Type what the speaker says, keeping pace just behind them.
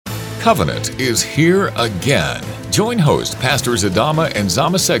Covenant is here again. Join host Pastors Adama and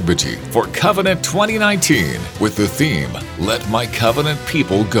Zama Segbaji for Covenant 2019 with the theme, Let My Covenant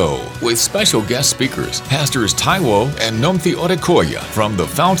People Go, with special guest speakers, Pastors Taiwo and Nomthi Odekoya from the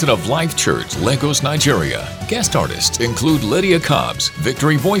Fountain of Life Church, Lagos, Nigeria. Guest artists include Lydia Cobbs,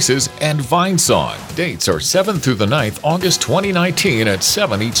 Victory Voices, and Vine Song. Dates are 7th through the 9th, August 2019 at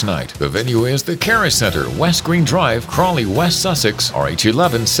 7 each night. The venue is the Caris Center, West Green Drive, Crawley, West Sussex,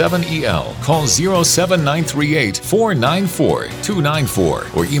 RH11 7EL. Call 07938 494 294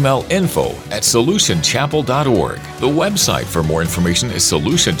 or email info@solutionchapel.org. The website for more information is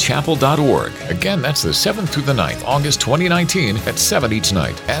solutionchapel.org. Again, that's the 7th through the 9th, August 2019 at 7 each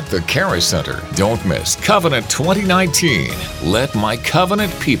night at the Caris Center. Don't miss Covenant 2019. Let my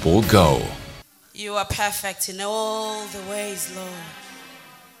covenant people go. You are perfect in all the ways, Lord.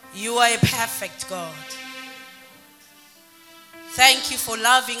 You are a perfect God. Thank you for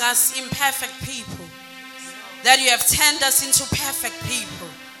loving us imperfect people, that you have turned us into perfect people.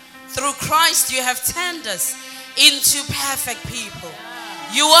 Through Christ, you have turned us into perfect people.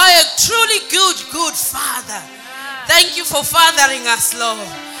 You are a truly good Father. Thank you for fathering us, Lord.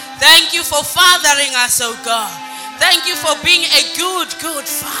 Thank you for fathering us, oh God. Thank you for being a good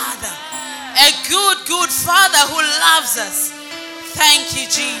Father. A good Father who loves us. Thank you,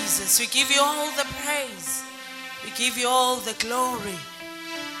 Jesus. We give you all the praise. We give you all the glory.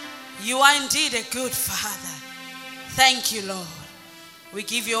 You are indeed a good Father. Thank you, Lord. We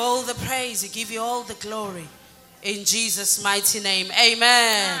give you all the praise. We give you all the glory. In Jesus' mighty name.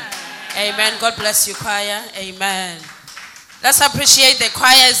 Amen. Amen. God bless you, choir. Amen. Let's appreciate the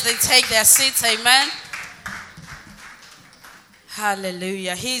choir as they take their seats. Amen.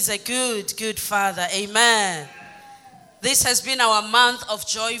 Hallelujah. He's a good Father. Amen. This has been our month of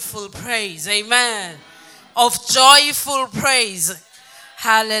joyful praise. Amen. Of joyful praise.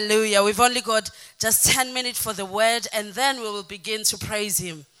 Hallelujah. We've only got just 10 minutes for the word, and then we will begin to praise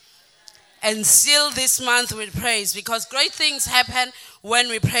him. And seal this month with praise, because great things happen when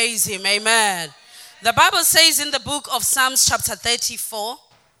we praise him. Amen. The Bible says in the book of Psalms chapter 34,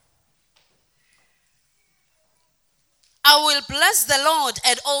 I will bless the Lord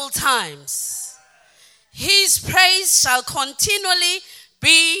at all times. His praise shall continually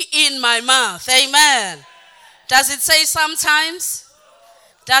be in my mouth. Amen. Does it say sometimes?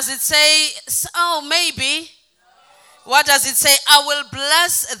 Does it say, oh, maybe? What does it say? I will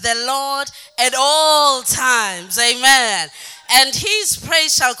bless the Lord at all times. Amen. And his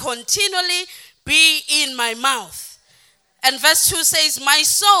praise shall continually be in my mouth. And verse 2 says, my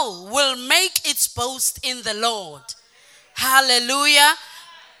soul will make its boast in the Lord. Hallelujah.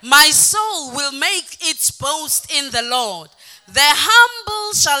 My soul will make its boast in the Lord. The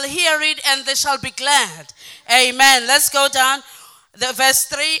humble shall hear it and they shall be glad. Amen. Let's go down. The verse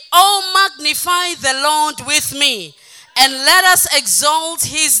 3. Oh, magnify the Lord with me, and let us exalt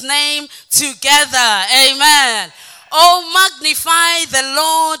his name together. Amen. Oh, magnify the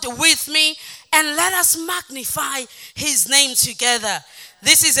Lord with me, and let us magnify his name together.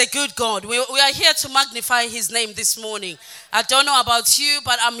 This is a good God. We are here to magnify his name this morning. I don't know about you,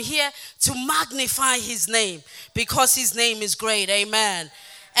 but I'm here to magnify his name because his name is great. Amen.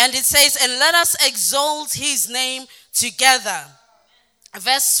 And it says, and let us exalt his name together.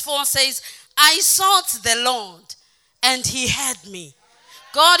 Verse 4 says, I sought the Lord and he heard me.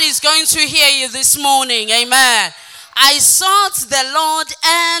 God is going to hear you this morning. Amen. I sought the Lord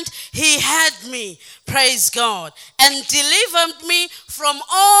and he heard me. Praise God. And delivered me from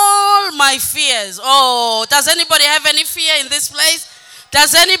all my fears. Oh, does anybody have any fear in this place?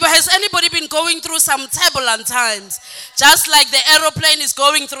 Has anybody been going through some turbulent times? Just like the aeroplane is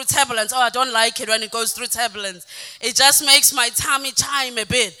going through turbulence. Oh, I don't like it when it goes through turbulence. It just makes my tummy chime a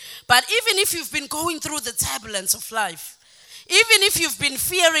bit. But even if you've been going through the turbulence of life, even if you've been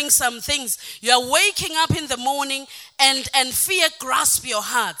fearing some things, you're waking up in the morning and fear grasps your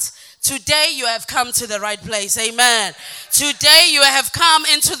heart. Today you have come to the right place. Amen. Today you have come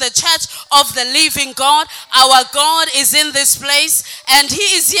into the church of the living God. Our God is in this place and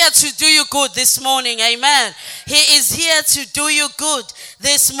he is here to do you good this morning. Amen. He is here to do you good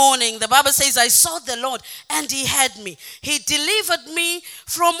this morning. The Bible says, I sought the Lord and he heard me. He delivered me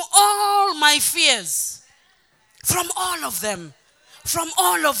from all my fears. From all of them. From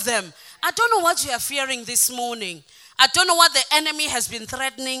all of them. I don't know what you are fearing this morning. I don't know what the enemy has been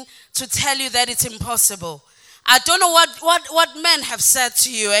threatening to tell you that it's impossible. I don't know what men have said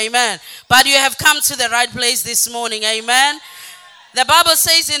to you, amen. But you have come to the right place this morning, amen. The Bible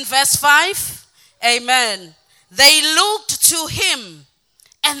says in verse 5, amen. They looked to him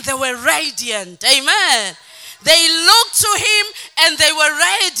and they were radiant, amen. They looked to him and they were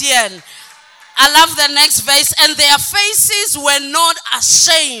radiant. I love the next verse. And their faces were not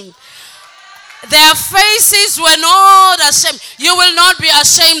ashamed. Their faces were not ashamed. You will not be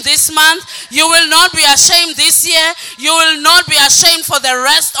ashamed this month. You will not be ashamed this year. You will not be ashamed for the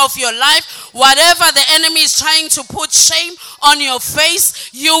rest of your life. Whatever the enemy is trying to put shame on your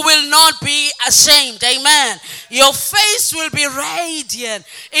face, you will not be ashamed. Amen. Your face will be radiant.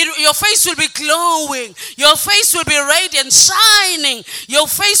 Your face will be glowing. Your face will be radiant, shining. Your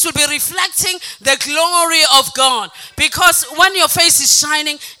face will be reflecting the glory of God. Because when your face is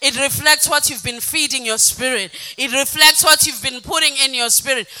shining, it reflects what you've been feeding your spirit. It reflects what you've been putting in your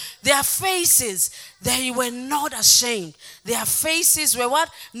spirit. Their faces, they were not ashamed. Their faces were what?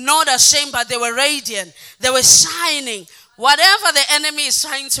 Not ashamed, but they were radiant. They were shining. Whatever the enemy is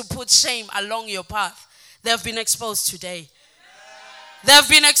trying to put shame along your path, they have been exposed today. They have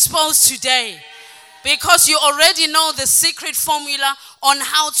been exposed today. Because you already know the secret formula on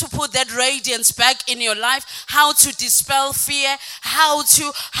how to put that radiance back in your life, how to dispel fear, how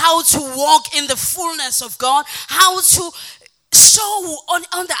to walk in the fullness of God, how to show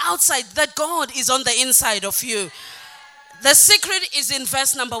on the outside that God is on the inside of you. The secret is in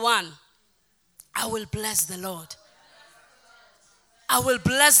verse number 1. I will bless the Lord. I will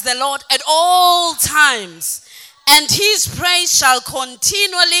bless the Lord at all times, and his praise shall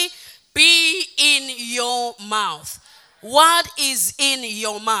continually be in your mouth. What is in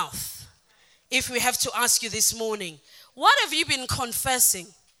your mouth? If we have to ask you this morning, what have you been confessing?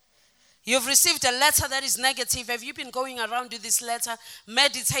 You've received a letter that is negative. Have you been going around with this letter,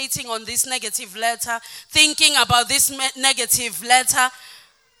 meditating on this negative letter, thinking about this negative letter,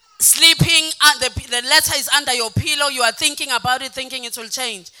 sleeping, the letter is under your pillow, you are thinking about it, thinking it will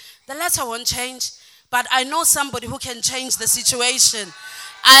change. The letter won't change, but I know somebody who can change the situation.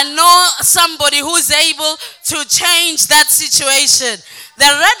 I know somebody who's able to change that situation. The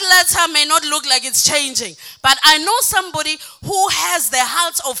red letter may not look like it's changing, but I know somebody who has the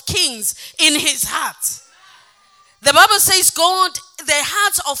heart of kings in his heart. The Bible says God, the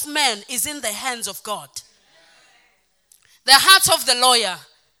heart of man is in the hands of God. The heart of the lawyer,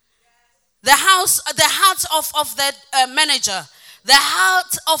 the heart of the manager, the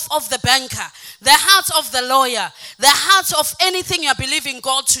heart of the banker, the heart of the lawyer, the heart of anything you're believing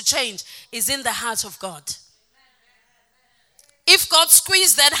God to change is in the heart of God. If God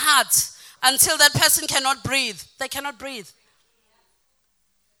squeezed that heart until that person cannot breathe, they cannot breathe.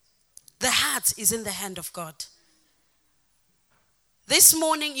 The heart is in the hand of God. This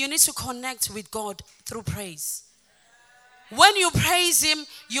morning, you need to connect with God through praise. When you praise him,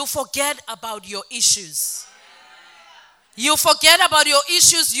 you forget about your issues. You forget about your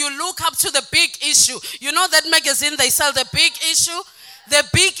issues. You look up to the big issue. You know that magazine, they sell the big issue? The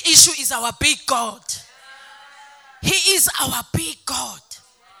big issue is our big God. He is our big God.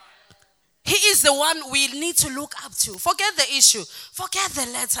 He is the one we need to look up to. Forget the issue. Forget the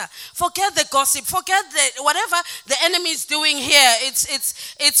letter. Forget the gossip. Forget whatever the enemy is doing here.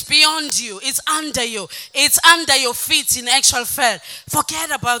 It's beyond you. It's under you. It's under your feet in actual fact.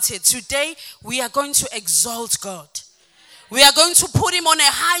 Forget about it. Today, we are going to exalt God. We are going to put him on a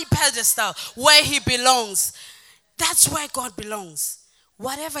high pedestal where he belongs. That's where God belongs.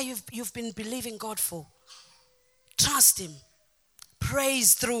 Whatever you've been believing God for, trust him.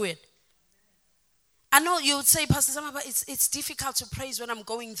 Praise through it. I know you would say, Pastor Zama, but it's difficult to praise when I'm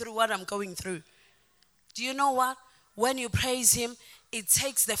going through what I'm going through. Do you know what? When you praise him, it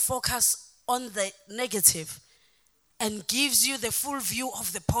takes the focus on the negative and gives you the full view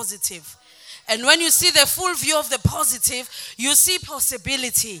of the positive. And when you see the full view of the positive, you see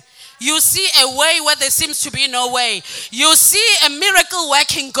possibility. You see a way where there seems to be no way. You see a miracle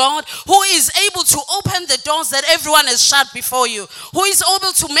working God who is able to open the doors that everyone has shut before you. Who is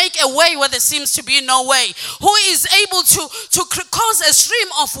able to make a way where there seems to be no way. Who is able to cause a stream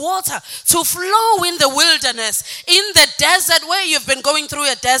of water to flow in the wilderness. In the desert where you've been going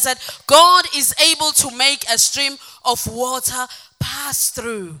through a desert, God is able to make a stream of water pass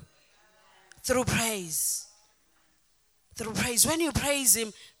through. Through praise. Through praise. When you praise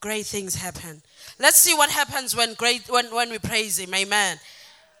him, great things happen. Let's see what happens when we praise him. Amen.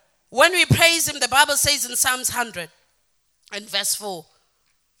 When we praise him, the Bible says in Psalms 100 and verse 4,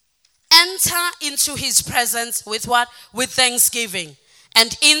 enter into his presence with what? With thanksgiving.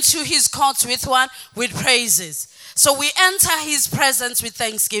 And into his courts with what? With praises. So we enter his presence with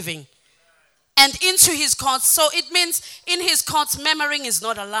thanksgiving. And into his courts. So it means in his courts, murmuring is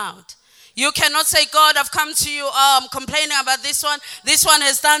not allowed. You cannot say, God, I've come to you. Oh, I'm complaining about this one. This one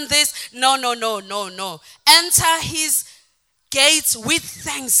has done this. No. Enter his gates with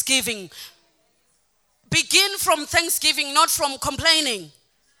thanksgiving. Begin from thanksgiving, not from complaining.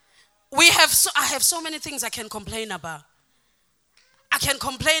 I have so many things I can complain about. I can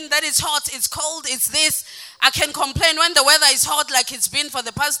complain that it's hot, it's cold, it's this. I can complain when the weather is hot like it's been for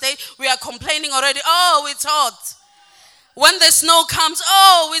the past day. We are complaining already. Oh, it's hot. When the snow comes,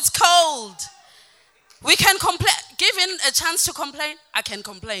 oh, it's cold. We can complain. Given a chance to complain, I can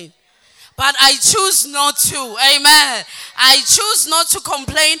complain. But I choose not to. Amen. I choose not to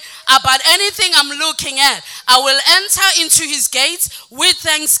complain about anything I'm looking at. I will enter into his gates with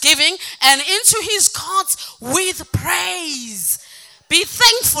thanksgiving and into his courts with praise. Be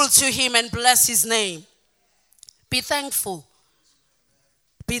thankful to him and bless his name. Be thankful.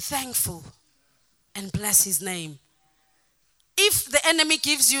 Be thankful and bless his name. If the enemy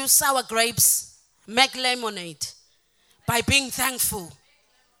gives you sour grapes, make lemonade by being thankful.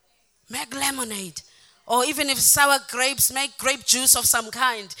 Make lemonade. Or even if sour grapes, make grape juice of some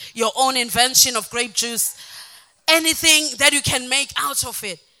kind. Your own invention of grape juice. Anything that you can make out of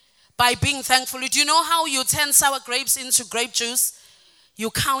it by being thankful. Do you know how you turn sour grapes into grape juice? You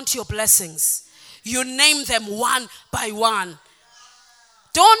count your blessings. You name them one by one.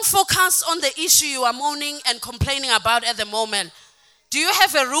 Don't focus on the issue you are moaning and complaining about at the moment. Do you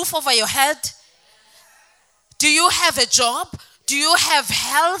have a roof over your head? Do you have a job? Do you have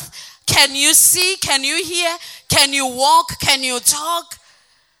health? Can you see? Can you hear? Can you walk? Can you talk?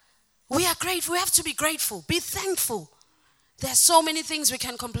 We are grateful. We have to be grateful. Be thankful. There are so many things we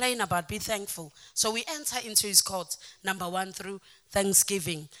can complain about. Be thankful. So we enter into his courts, number one, through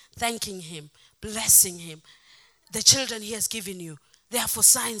thanksgiving, thanking him, blessing him. The children he has given you, they are for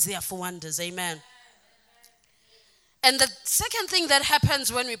signs, they are for wonders. Amen. And the second thing that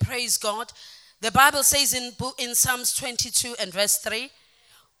happens when we praise God, the Bible says in Psalms 22 and verse 3,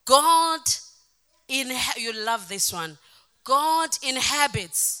 God, you love this one, God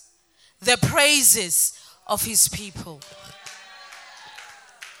inhabits the praises of his people.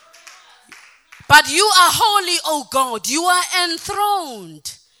 But you are holy, O God. You are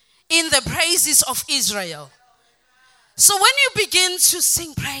enthroned in the praises of Israel. So when you begin to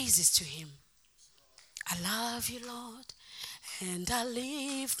sing praises to him, I love you, Lord, and I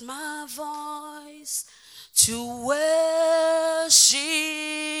lift my voice to worship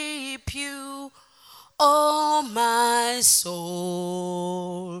you. Oh, my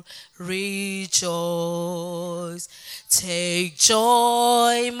soul, rejoice. Take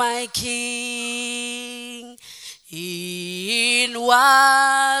joy, my King, in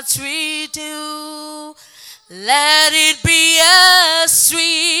what we do. Let it be a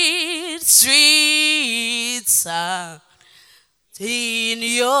sweet, sweet sound in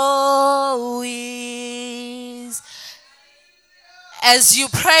your ears. As you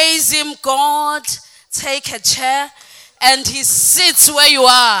praise him, God, take a chair and he sits where you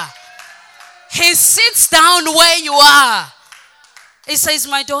are. He sits down where you are. He says,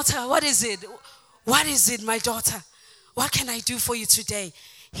 my daughter, what is it? What is it, my daughter? What can I do for you today?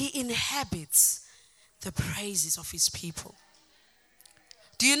 He inhabits the praises of his people.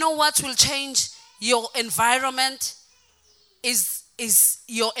 Do you know what will change your environment? Is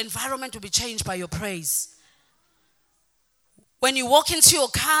your environment will be changed by your praise. When you walk into your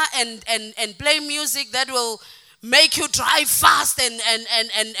car and play music that will make you drive fast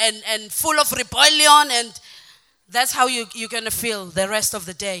and full of rebellion, and that's how you're going to feel the rest of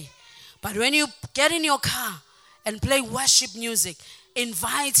the day. But when you get in your car and play worship music,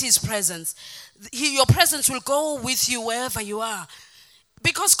 invite his presence, your presence will go with you wherever you are.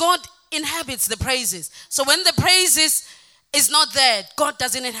 Because God inhabits the praises. So when the praises is not there, God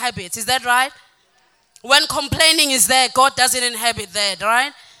doesn't inhabit. Is that right? When complaining is there, God doesn't inhabit there,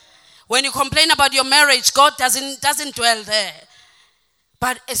 right? When you complain about your marriage, God doesn't dwell there.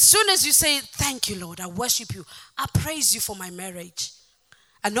 But as soon as you say, thank you, Lord, I worship you, I praise you for my marriage.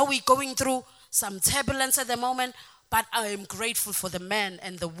 I know we're going through some turbulence at the moment, but I am grateful for the man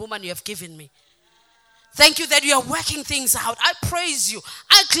and the woman you have given me. Thank you that you are working things out. I praise you.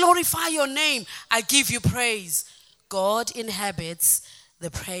 I glorify your name. I give you praise. God inhabits the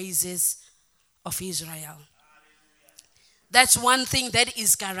praises of Israel. That's one thing that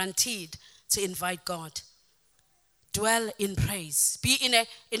is guaranteed to invite God. Dwell in praise. Be in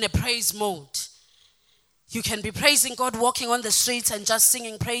a praise mode. You can be praising God, walking on the streets and just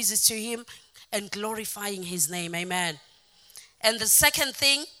singing praises to him and glorifying his name. Amen. And the second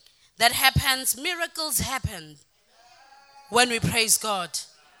thing that happens, miracles happen when we praise God.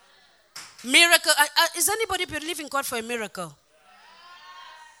 Miracle. Is anybody believing God for a miracle?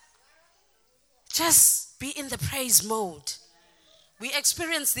 Just be in the praise mode. We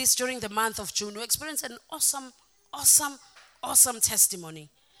experienced this during the month of June. We experienced an awesome testimony.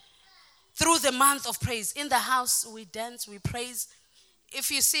 through the month of praise. In the house, we dance, we praise.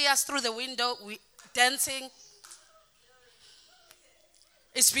 If you see us through the window, we dancing.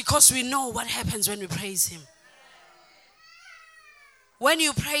 It's because we know what happens when we praise him. When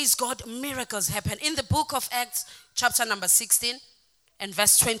you praise God, miracles happen. In the book of Acts, chapter number 16, and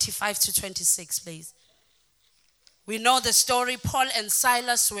verse 25 to 26, please. We know the story. Paul and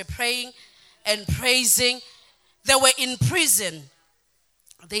Silas were praying and praising. They were in prison.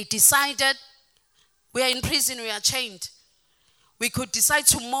 They decided, we are in prison, we are chained. We could decide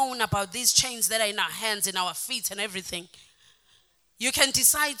to moan about these chains that are in our hands, in our feet and everything. You can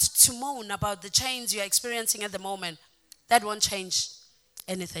decide to moan about the chains you are experiencing at the moment. That won't change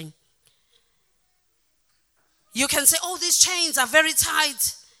anything. You can say, oh, these chains are very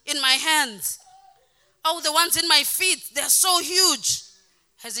tight in my hands. Oh, the ones in my feet, they're so huge.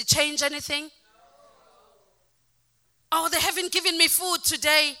 Has it changed anything? Oh, they haven't given me food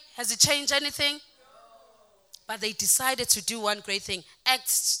today. Has it changed anything? But they decided to do one great thing.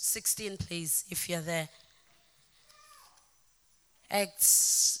 Acts 16, please, if you're there.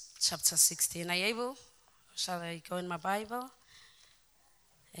 Acts chapter 16. Are you able? Shall I go in my Bible?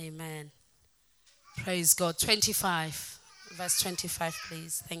 Amen. Praise God. 25. Verse 25,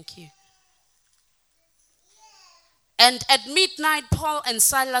 please. Thank you. And at midnight, Paul and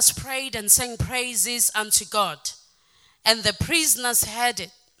Silas prayed and sang praises unto God. And the prisoners heard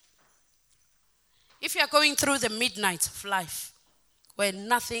it. If you are going through the midnight of life, where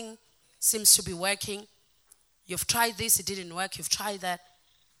nothing seems to be working, you've tried this, it didn't work. You've tried that,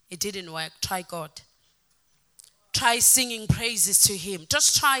 it didn't work. Try God. Try singing praises to him.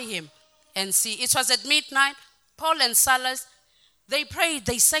 Just try him and see. It was at midnight. Paul and Silas, they prayed,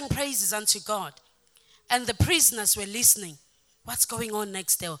 they sang praises unto God. And the prisoners were listening. What's going on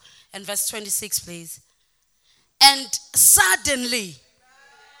next there? And verse 26, please. And suddenly,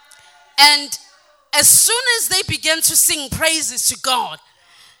 and as soon as they began to sing praises to God,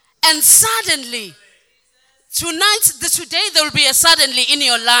 and suddenly, today there will be a suddenly in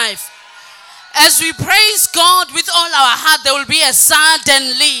your life. As we praise God with all our heart, there will be a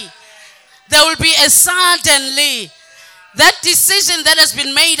suddenly. There will be a suddenly. That decision that has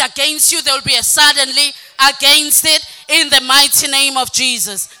been made against you, there will be a suddenly against it in the mighty name of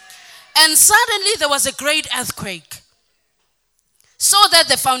Jesus. And suddenly there was a great earthquake, so that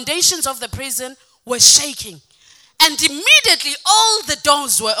the foundations of the prison were shaking. And immediately all the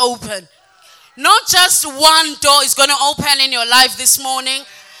doors were open. Not just one door is going to open in your life this morning.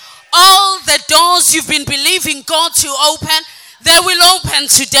 All the doors you've been believing God to open, they will open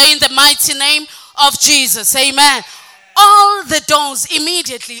today in the mighty name of Jesus. Amen. All the doors,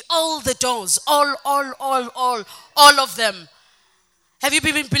 immediately, all the doors, all of them. Have you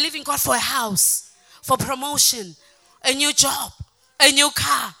been believing God for a house, for promotion, a new job, a new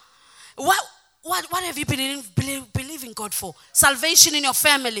car? What have you been believing God for? Salvation in your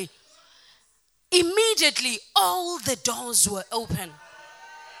family. Immediately, all the doors were open.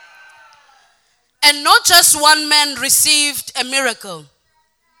 And not just one man received a miracle.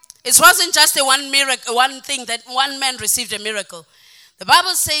 It wasn't just one thing that one man received a miracle. The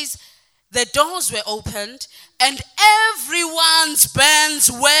Bible says the doors were opened and everyone's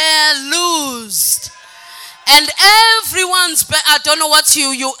bands were loosed. And everyone's, I don't know what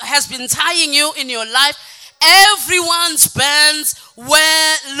you has been tying you in your life. Everyone's bands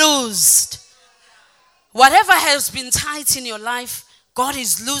were loosed. Whatever has been tight in your life, God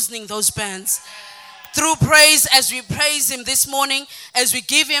is loosening those bands. Through praise, as we praise him this morning, as we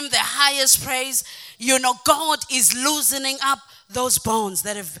give him the highest praise, God is loosening up those bonds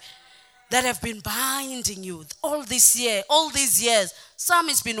that have been binding you all these years. Some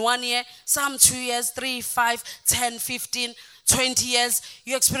it's been 1 year, some 2 years, 3, 5, 10, 15, 20 years.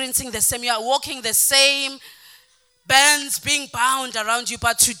 You're experiencing the same, you are walking the same bands being bound around you.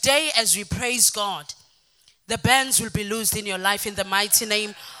 But today, as we praise God, the bands will be loosed in your life in the mighty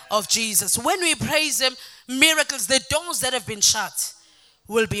name of Jesus. When we praise him, miracles, the doors that have been shut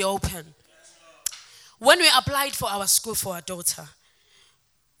will be open. When we applied for our school for our daughter,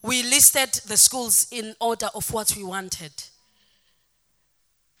 we listed the schools in order of what we wanted.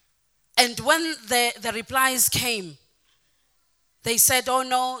 And when the replies came, they said, oh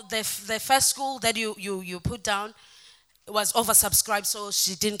no, the first school that you put down was oversubscribed, so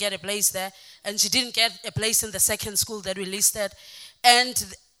she didn't get a place there. And she didn't get a place in the second school that we listed. And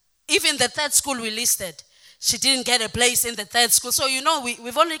even the third school we listed, she didn't get a place in the third school. So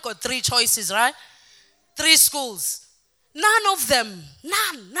we've only got 3 choices, right? 3 schools. None of them,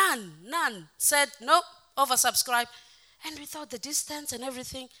 none said, no, oversubscribed. And we thought the distance and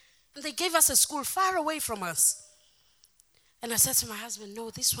everything. And they gave us a school far away from us. And I said to my husband,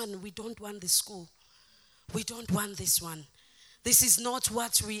 no, this one, we don't want this school. We don't want this one. This is not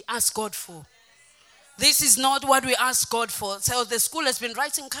what we ask God for. This is not what we ask God for. So the school has been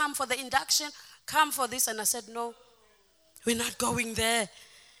writing, come for the induction, come for this. And I said, no, we're not going there.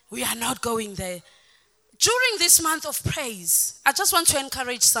 We are not going there. During this month of praise, I just want to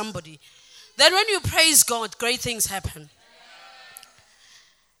encourage somebody that when you praise God, great things happen.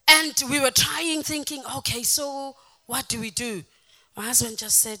 And we were thinking, okay, so what do we do? My husband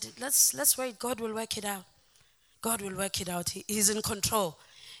just said, let's wait. God will work it out. God will work it out. He's in control.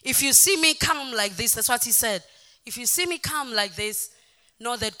 If you see me come like this, that's what he said. If you see me come like this,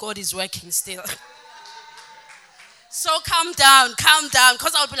 know that God is working still. So calm down.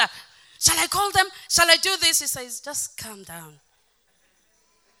 Because I'll be like, shall I call them? Shall I do this? He says, just calm down.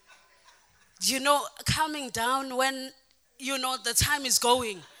 You know, calming down when, you know, the time is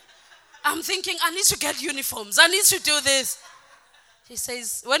going. I'm thinking, I need to get uniforms. I need to do this. He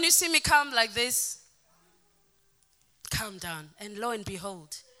says, when you see me come like this, calm down. And lo and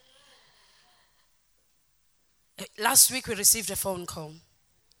behold, last week we received a phone call.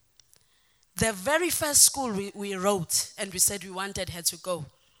 The very first school we wrote and we said we wanted her to go,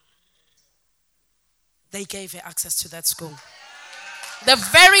 they gave her access to that school. The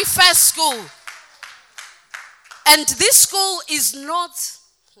very first school. And this school is not,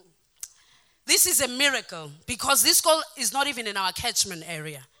 this is a miracle because this school is not even in our catchment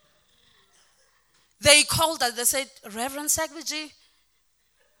area. They called us, they said, Reverend Segbeji,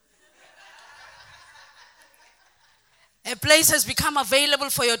 a place has become available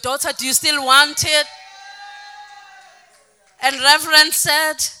for your daughter. Do you still want it? And Reverend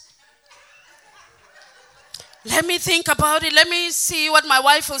said, let me think about it. Let me see what my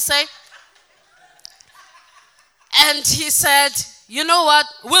wife will say. And he said, you know what?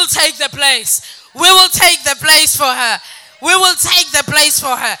 We'll take the place. We will take the place for her. We will take the place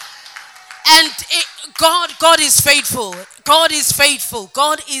for her. And God is faithful. God is faithful.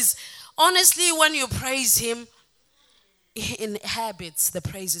 God is, honestly, when you praise him, he inhabits the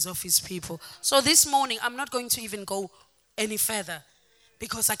praises of his people. So this morning, I'm not going to even go any further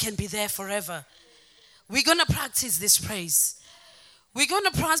because I can be there forever. We're going to practice this praise. We're going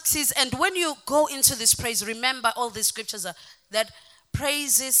to practice, and when you go into this praise, remember all the scriptures are that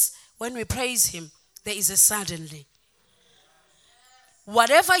praises, when we praise him, there is a suddenly.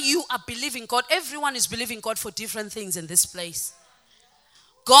 Whatever you are believing God, everyone is believing God for different things in this place.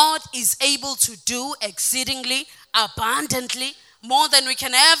 God is able to do exceedingly, abundantly, more than we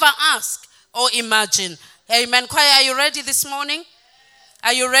can ever ask or imagine. Amen. Choir, are you ready this morning?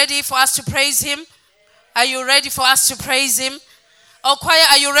 Are you ready for us to praise him? Are you ready for us to praise him? Oh, choir,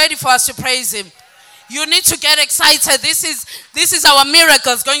 are you ready for us to praise him? You need to get excited. This is our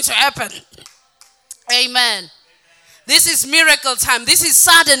miracles going to happen. Amen. This is miracle time. This is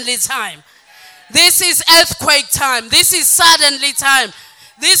suddenly time. This is earthquake time. This is suddenly time.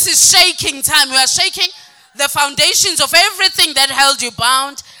 This is shaking time. We are shaking the foundations of everything that held you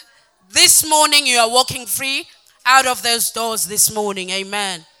bound. This morning you are walking free out of those doors this morning.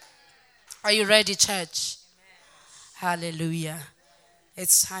 Amen. Are you ready, church? Hallelujah.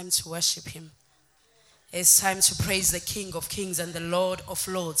 It's time to worship him. It's time to praise the King of Kings and the Lord of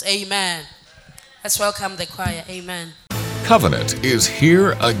Lords. Amen. Let's welcome the choir. Amen. Covenant is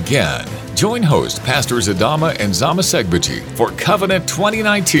here again. Join host Pastors Adama and Zama Segbeji for Covenant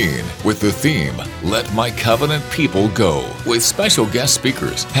 2019 with the theme, Let My Covenant People Go, with special guest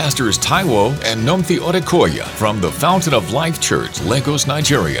speakers, Pastors Taiwo and Nomthi Orekoya from the Fountain of Life Church, Lagos,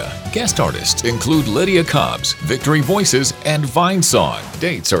 Nigeria. Guest artists include Lydia Cobbs, Victory Voices, and Vine Song.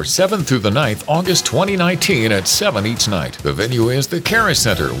 Dates are 7th through the 9th, August 2019 at 7 each night. The venue is the Caris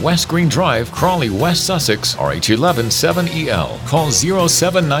Center, West Green Drive, Crawley, West Sussex, RH11 7EL. Call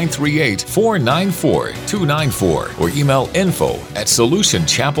 07938 494 294 or email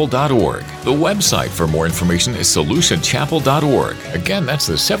info@solutionchapel.org. The website for more information is solutionchapel.org. Again, that's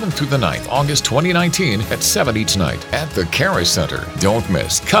the 7th through the 9th, August 2019 at 7 each night at the Caris Center. Don't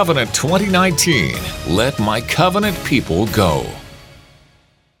miss Covenant 2019. Let my covenant people go.